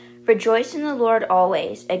Rejoice in the Lord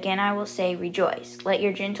always. Again I will say, rejoice. Let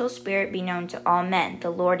your gentle spirit be known to all men. The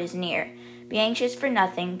Lord is near. Be anxious for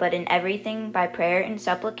nothing, but in everything by prayer and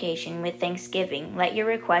supplication with thanksgiving let your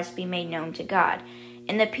requests be made known to God.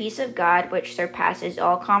 And the peace of God, which surpasses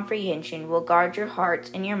all comprehension, will guard your hearts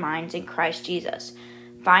and your minds in Christ Jesus.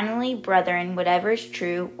 Finally, brethren, whatever is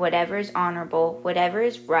true, whatever is honorable, whatever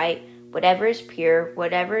is right, whatever is pure,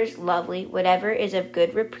 whatever is lovely, whatever is of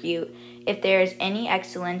good repute, if there is any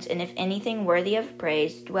excellence, and if anything worthy of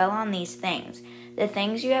praise, dwell on these things. The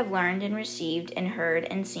things you have learned and received and heard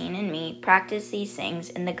and seen in me, practice these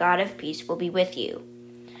things, and the God of peace will be with you.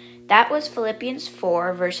 That was Philippians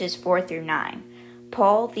 4, verses 4 through 9.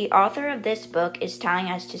 Paul, the author of this book, is telling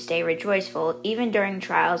us to stay rejoiceful even during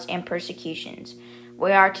trials and persecutions.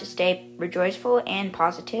 We are to stay rejoiceful and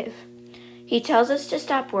positive. He tells us to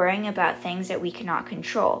stop worrying about things that we cannot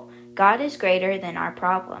control. God is greater than our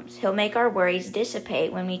problems. He'll make our worries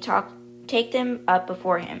dissipate when we take them up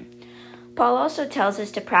before Him. Paul also tells us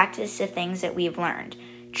to practice the things that we've learned.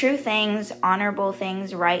 True things, honorable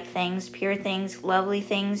things, right things, pure things, lovely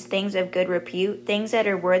things, things of good repute, things that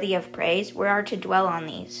are worthy of praise, we are to dwell on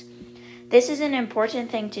these. This is an important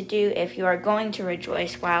thing to do if you are going to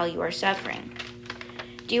rejoice while you are suffering.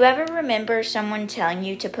 Do you ever remember someone telling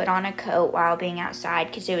you to put on a coat while being outside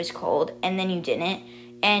because it was cold, and then you didn't,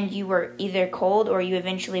 and you were either cold or you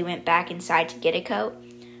eventually went back inside to get a coat?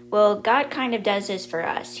 Well, God kind of does this for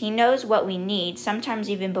us. He knows what we need, sometimes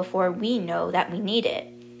even before we know that we need it.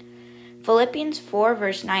 Philippians 4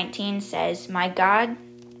 verse 19 says, My God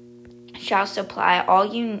shall supply all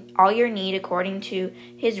your need according to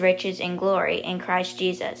His riches in glory in Christ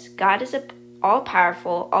Jesus. God is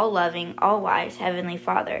all-powerful, all-loving, all-wise Heavenly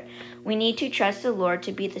Father. We need to trust the Lord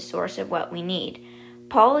to be the source of what we need.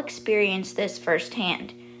 Paul experienced this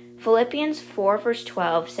firsthand. Philippians 4 verse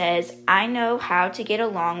 12 says, I know how to get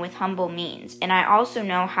along with humble means, and I also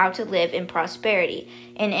know how to live in prosperity.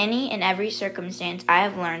 In any and every circumstance I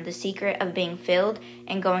have learned the secret of being filled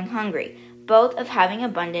and going hungry, both of having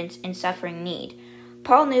abundance and suffering need.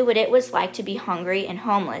 Paul knew what it was like to be hungry and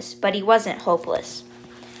homeless, but he wasn't hopeless.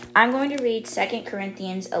 I'm going to read 2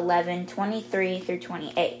 Corinthians 11:23 through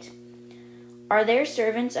 28. Are there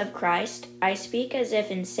servants of Christ? I speak as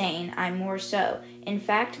if insane, I more so. In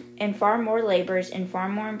fact, in far more labors, in far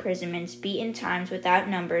more imprisonments, beaten times without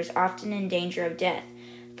numbers, often in danger of death.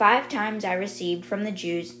 5 times I received from the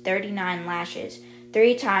Jews 39 lashes.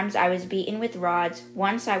 3 times I was beaten with rods.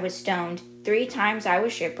 Once I was stoned. 3 times I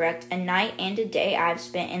was shipwrecked. A night and a day I have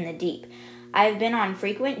spent in the deep. I have been on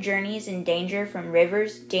frequent journeys in danger from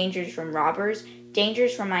rivers, dangers from robbers,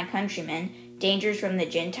 dangers from my countrymen, dangers from the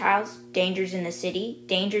Gentiles, dangers in the city,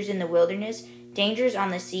 dangers in the wilderness, dangers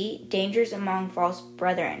on the sea, dangers among false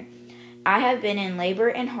brethren. I have been in labor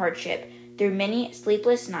and hardship, through many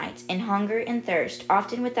sleepless nights, in hunger and thirst,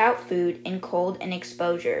 often without food, in cold and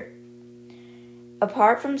exposure.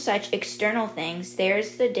 Apart from such external things, there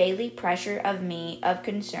is the daily pressure of me of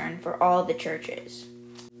concern for all the churches.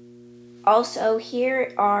 Also,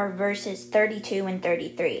 here are verses 32 and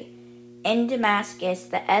 33. In Damascus,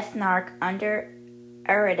 the ethnarch under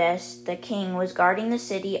Aretas the king was guarding the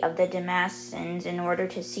city of the Damascens in order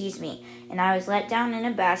to seize me, and I was let down in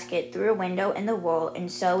a basket through a window in the wall,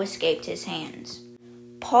 and so escaped his hands.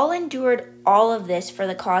 Paul endured all of this for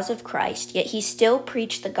the cause of Christ, yet he still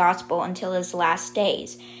preached the gospel until his last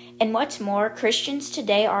days. And what's more, Christians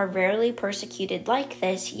today are rarely persecuted like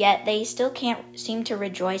this, yet they still can't seem to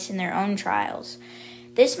rejoice in their own trials.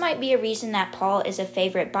 This might be a reason that Paul is a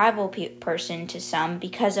favorite Bible person to some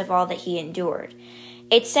because of all that he endured.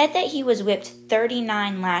 It's said that he was whipped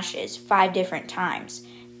 39 lashes 5 different times.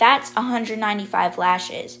 That's 195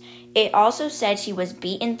 lashes. It also says he was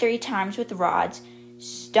beaten 3 times with rods,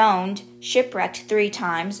 stoned, shipwrecked 3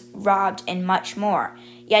 times, robbed, and much more.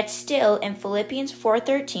 Yet still, in Philippians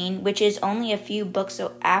 4:13, which is only a few books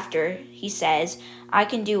after, he says, I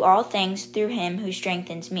can do all things through him who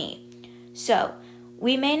strengthens me. So,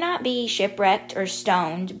 we may not be shipwrecked or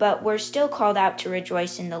stoned, but we're still called out to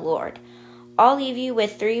rejoice in the Lord. I'll leave you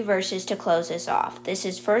with 3 verses to close this off. This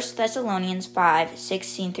is 1 Thessalonians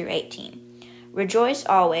 5:16 through 18. Rejoice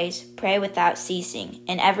always, pray without ceasing,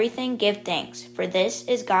 in everything give thanks, for this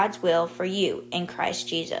is God's will for you in Christ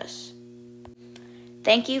Jesus.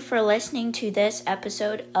 Thank you for listening to this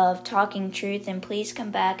episode of Talking Truth, and please come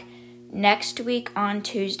back next week on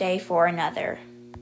Tuesday for another.